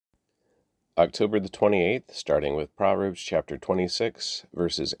October the 28th, starting with Proverbs chapter 26,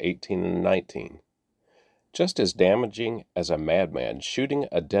 verses 18 and 19. Just as damaging as a madman shooting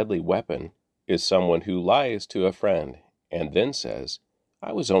a deadly weapon is someone who lies to a friend and then says,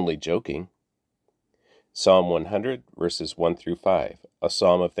 "I was only joking." Psalm 100, verses 1 through 5, a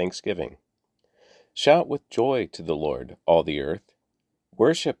psalm of thanksgiving. Shout with joy to the Lord, all the earth.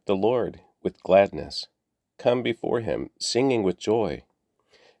 Worship the Lord with gladness. Come before him, singing with joy.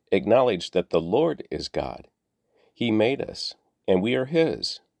 Acknowledge that the Lord is God. He made us, and we are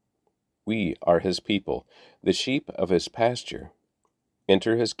his. We are his people, the sheep of his pasture.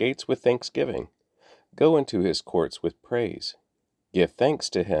 Enter his gates with thanksgiving. Go into his courts with praise. Give thanks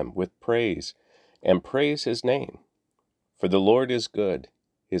to him with praise, and praise his name. For the Lord is good.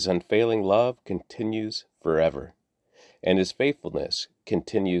 His unfailing love continues forever, and his faithfulness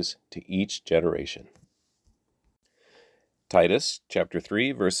continues to each generation. Titus chapter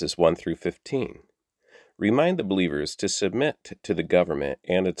 3, verses 1 through 15. Remind the believers to submit to the government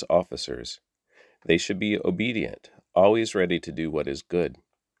and its officers. They should be obedient, always ready to do what is good.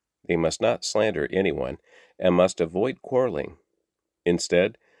 They must not slander anyone and must avoid quarreling.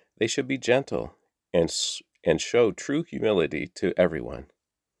 Instead, they should be gentle and show true humility to everyone.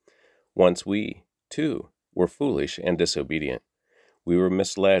 Once we, too, were foolish and disobedient. We were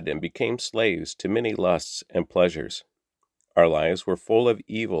misled and became slaves to many lusts and pleasures. Our lives were full of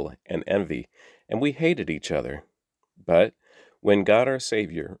evil and envy, and we hated each other. But when God our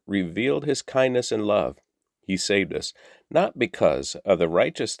Savior revealed his kindness and love, he saved us, not because of the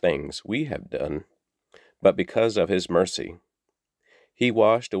righteous things we have done, but because of his mercy. He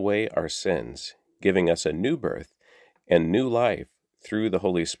washed away our sins, giving us a new birth and new life through the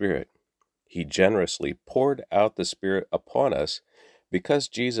Holy Spirit. He generously poured out the Spirit upon us because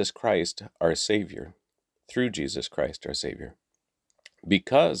Jesus Christ our Savior, through Jesus Christ our Savior.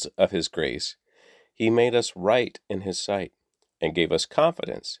 Because of his grace, he made us right in his sight and gave us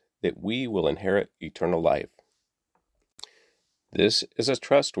confidence that we will inherit eternal life. This is a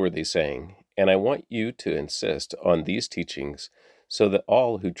trustworthy saying, and I want you to insist on these teachings so that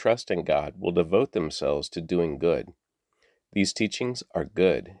all who trust in God will devote themselves to doing good. These teachings are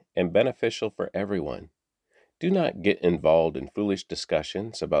good and beneficial for everyone. Do not get involved in foolish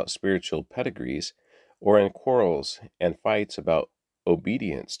discussions about spiritual pedigrees or in quarrels and fights about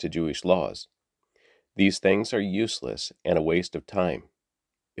obedience to Jewish laws. These things are useless and a waste of time.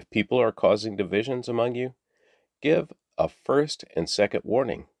 If people are causing divisions among you, give a first and second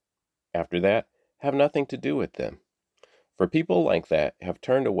warning. After that, have nothing to do with them. For people like that have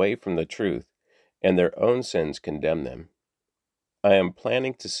turned away from the truth, and their own sins condemn them. I am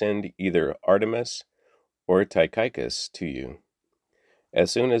planning to send either Artemas or Tychicus to you. As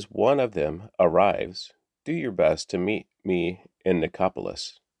soon as one of them arrives, do your best to meet me in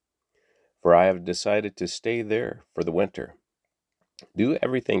Nicopolis, for I have decided to stay there for the winter. Do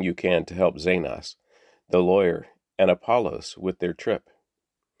everything you can to help Zenas, the lawyer, and Apollos with their trip.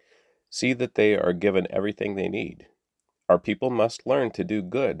 See that they are given everything they need. Our people must learn to do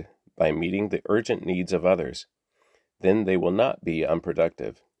good by meeting the urgent needs of others. Then they will not be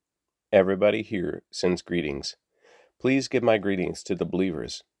unproductive. Everybody here sends greetings. Please give my greetings to the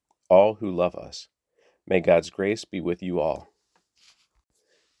believers, all who love us. May God's grace be with you all.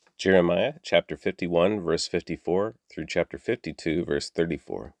 Jeremiah chapter 51, verse 54 through chapter 52, verse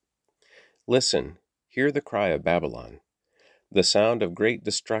 34. Listen, hear the cry of Babylon, the sound of great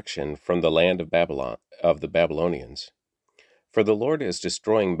destruction from the land of Babylon, of the Babylonians. For the Lord is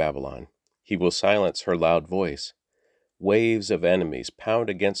destroying Babylon. He will silence her loud voice. Waves of enemies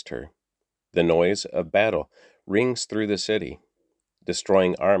pound against her. The noise of battle rings through the city.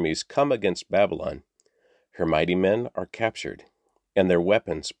 Destroying armies come against Babylon. Her mighty men are captured, and their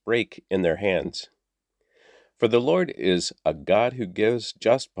weapons break in their hands. For the Lord is a God who gives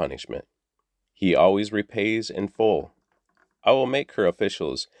just punishment. He always repays in full. I will make her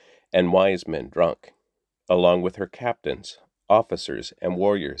officials and wise men drunk, along with her captains, officers, and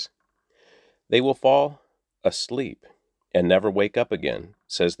warriors. They will fall asleep and never wake up again,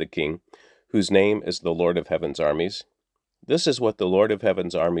 says the King, whose name is the Lord of Heaven's armies. This is what the Lord of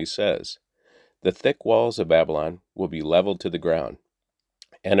Heaven's armies says. The thick walls of Babylon will be leveled to the ground,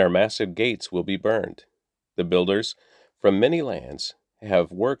 and our massive gates will be burned. The builders from many lands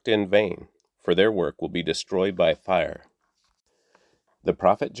have worked in vain, for their work will be destroyed by fire. The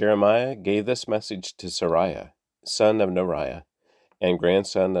prophet Jeremiah gave this message to Seraiah, son of Neriah, and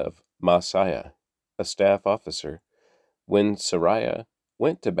grandson of Maaseiah, a staff officer, when Seraiah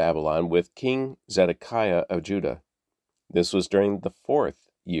went to Babylon with King Zedekiah of Judah. This was during the 4th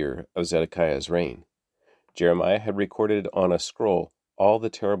year of Zedekiah's reign. Jeremiah had recorded on a scroll all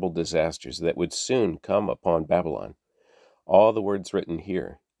the terrible disasters that would soon come upon Babylon, all the words written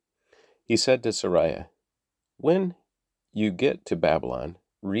here. He said to Seraiah, "When you get to Babylon,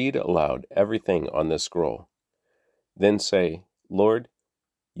 read aloud everything on this scroll. Then say, 'Lord,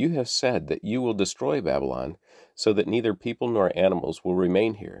 you have said that you will destroy Babylon, so that neither people nor animals will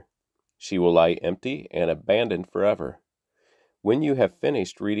remain here. She will lie empty and abandoned forever.' When you have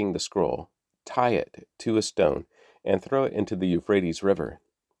finished reading the scroll, tie it to a stone and throw it into the Euphrates River.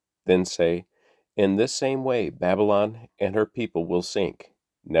 Then say, 'In this same way Babylon and her people will sink,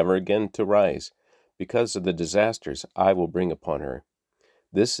 never again to rise, because of the disasters I will bring upon her.'"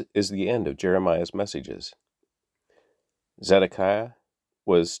 This is the end of Jeremiah's messages. Zedekiah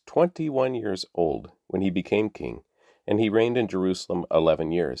was 21 years old when he became king, and he reigned in Jerusalem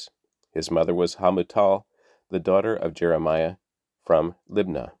 11 years. His mother was Hamutal, the daughter of Jeremiah from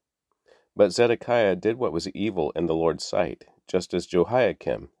Libnah. But Zedekiah did what was evil in the Lord's sight, just as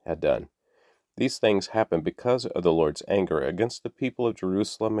Jehoiakim had done. These things happened because of the Lord's anger against the people of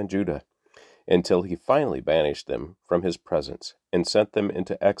Jerusalem and Judah, until he finally banished them from his presence and sent them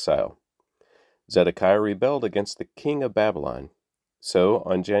into exile. Zedekiah rebelled against the king of Babylon. So,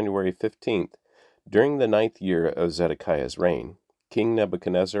 on January 15th, during the 9th year of Zedekiah's reign, King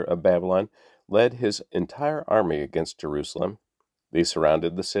Nebuchadnezzar of Babylon led his entire army against Jerusalem. They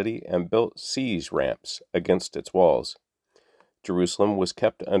surrounded the city and built siege ramps against its walls. Jerusalem was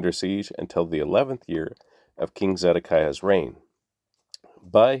kept under siege until the 11th year of King Zedekiah's reign.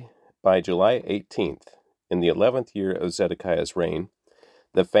 By July 18th, in the 11th year of Zedekiah's reign,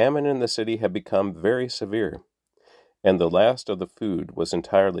 the famine in the city had become very severe, and the last of the food was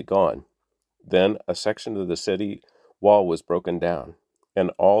entirely gone. Then a section of the city wall was broken down,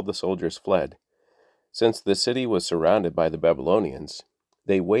 and all the soldiers fled. Since the city was surrounded by the Babylonians,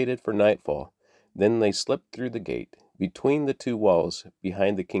 they waited for nightfall. Then they slipped through the gate between the two walls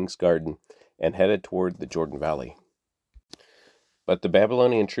behind the king's garden and headed toward the Jordan Valley. But the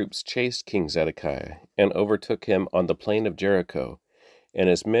Babylonian troops chased King Zedekiah and overtook him on the plain of Jericho, and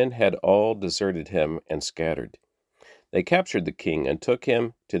his men had all deserted him and scattered. They captured the king and took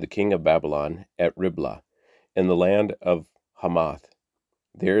him to the king of Babylon at Riblah, in the land of Hamath.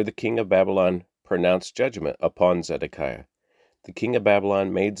 There the king of Babylon pronounced judgment upon Zedekiah. The king of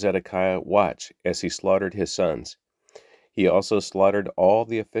Babylon made Zedekiah watch as he slaughtered his sons. He also slaughtered all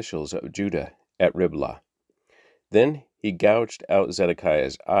the officials of Judah at Riblah. Then he gouged out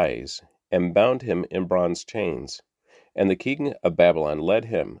Zedekiah's eyes and bound him in bronze chains, and the king of Babylon led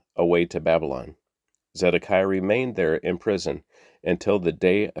him away to Babylon. Zedekiah remained there in prison until the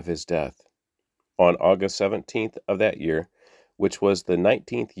day of his death. On August 17th of that year, which was the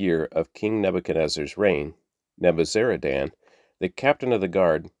 19th year of King Nebuchadnezzar's reign, Nebuzaradan, the captain of the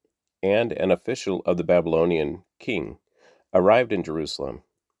guard, and an official of the Babylonian king, arrived in Jerusalem.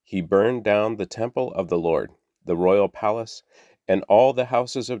 He burned down the temple of the Lord, the royal palace, and all the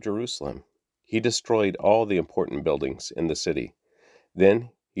houses of Jerusalem. He destroyed all the important buildings in the city. Then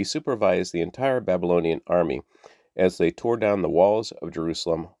he supervised the entire Babylonian army as they tore down the walls of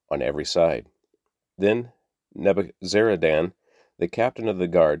Jerusalem on every side. Then Nebuzaradan, the captain of the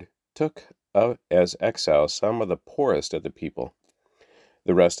guard, took as exiles some of the poorest of the people.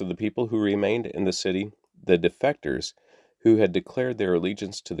 The rest of the people who remained in the city, the defectors who had declared their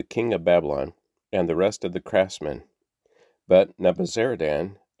allegiance to the king of Babylon, and the rest of the craftsmen. But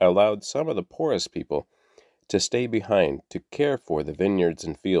Nebuzaradan allowed some of the poorest people to stay behind to care for the vineyards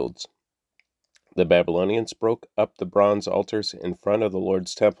and fields. The Babylonians broke up the bronze altars in front of the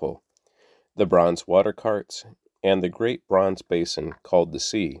Lord's temple, the bronze water carts, and the great bronze basin called the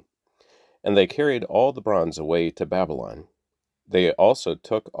sea, and they carried all the bronze away to Babylon. They also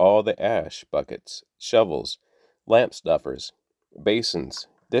took all the ash buckets, shovels, lamp stuffers, basins,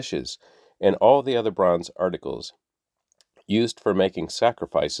 dishes, and all the other bronze articles used for making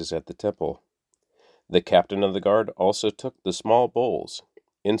sacrifices at the temple. The captain of the guard also took the small bowls,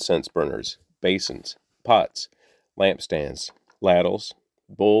 incense burners, basins, pots, lampstands, ladles,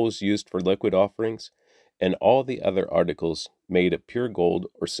 bowls used for liquid offerings, and all the other articles made of pure gold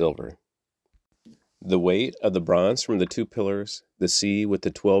or silver. The weight of the bronze from the 2 pillars, the sea with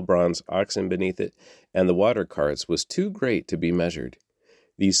the 12 bronze oxen beneath it, and the water carts was too great to be measured.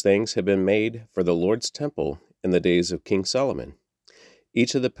 These things had been made for the Lord's temple in the days of King Solomon.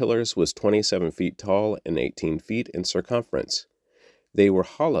 Each of the pillars was 27 feet tall and 18 feet in circumference. They were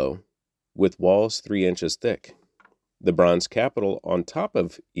hollow, with walls 3 inches thick. The bronze capital on top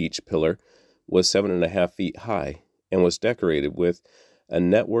of each pillar was 7.5 feet high, and was decorated with a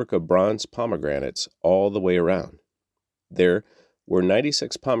network of bronze pomegranates all the way around. There were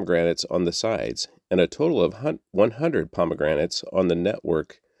 96 pomegranates on the sides, and a total of 100 pomegranates on the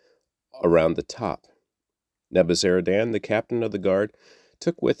network around the top. Nebuzaradan, the captain of the guard,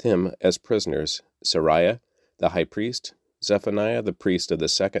 took with him as prisoners Seraiah, the high priest, Zephaniah, the priest of the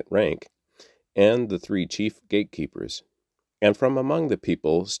second rank, and the 3 chief gatekeepers. And from among the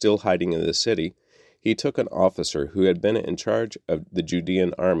people still hiding in the city, he took an officer who had been in charge of the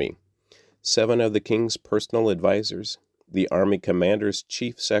Judean army, 7 of the king's personal advisers, the army commander's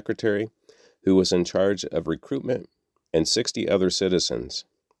chief secretary, who was in charge of recruitment, and 60 other citizens.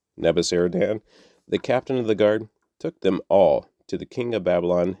 Nebuzaradan, the captain of the guard, took them all to the king of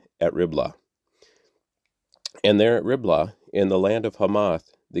Babylon at Riblah. And there at Riblah, in the land of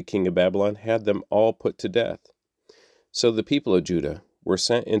Hamath, the king of Babylon had them all put to death. So the people of Judah were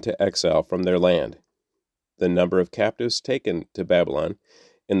sent into exile from their land. The number of captives taken to Babylon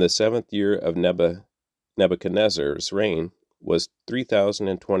in the 7th year of Nebuchadnezzar's reign was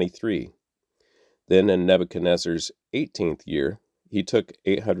 3,023. Then in Nebuchadnezzar's 18th year, he took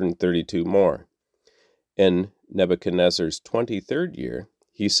 832 more. In Nebuchadnezzar's 23rd year,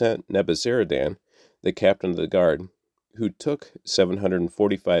 he sent Nebuzaradan, the captain of the guard, who took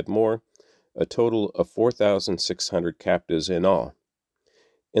 745 more, a total of 4,600 captives in all.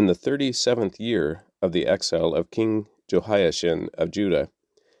 In the 37th year of the exile of King Jehoiachin of Judah,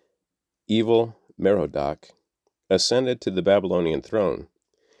 evil Merodach ascended to the Babylonian throne.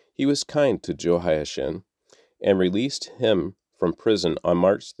 He was kind to Jehoiachin and released him from prison on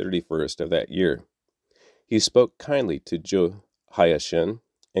March 31st of that year. He spoke kindly to Jehoiachin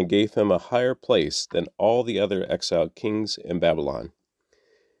and gave him a higher place than all the other exiled kings in Babylon.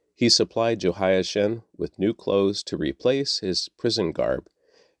 He supplied Jehoiachin with new clothes to replace his prison garb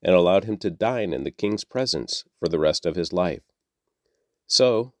and allowed him to dine in the king's presence for the rest of his life.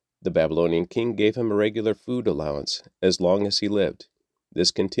 So, the Babylonian king gave him a regular food allowance as long as he lived. This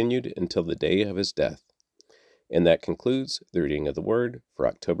continued until the day of his death. And that concludes the reading of the Word for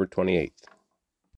October 28th.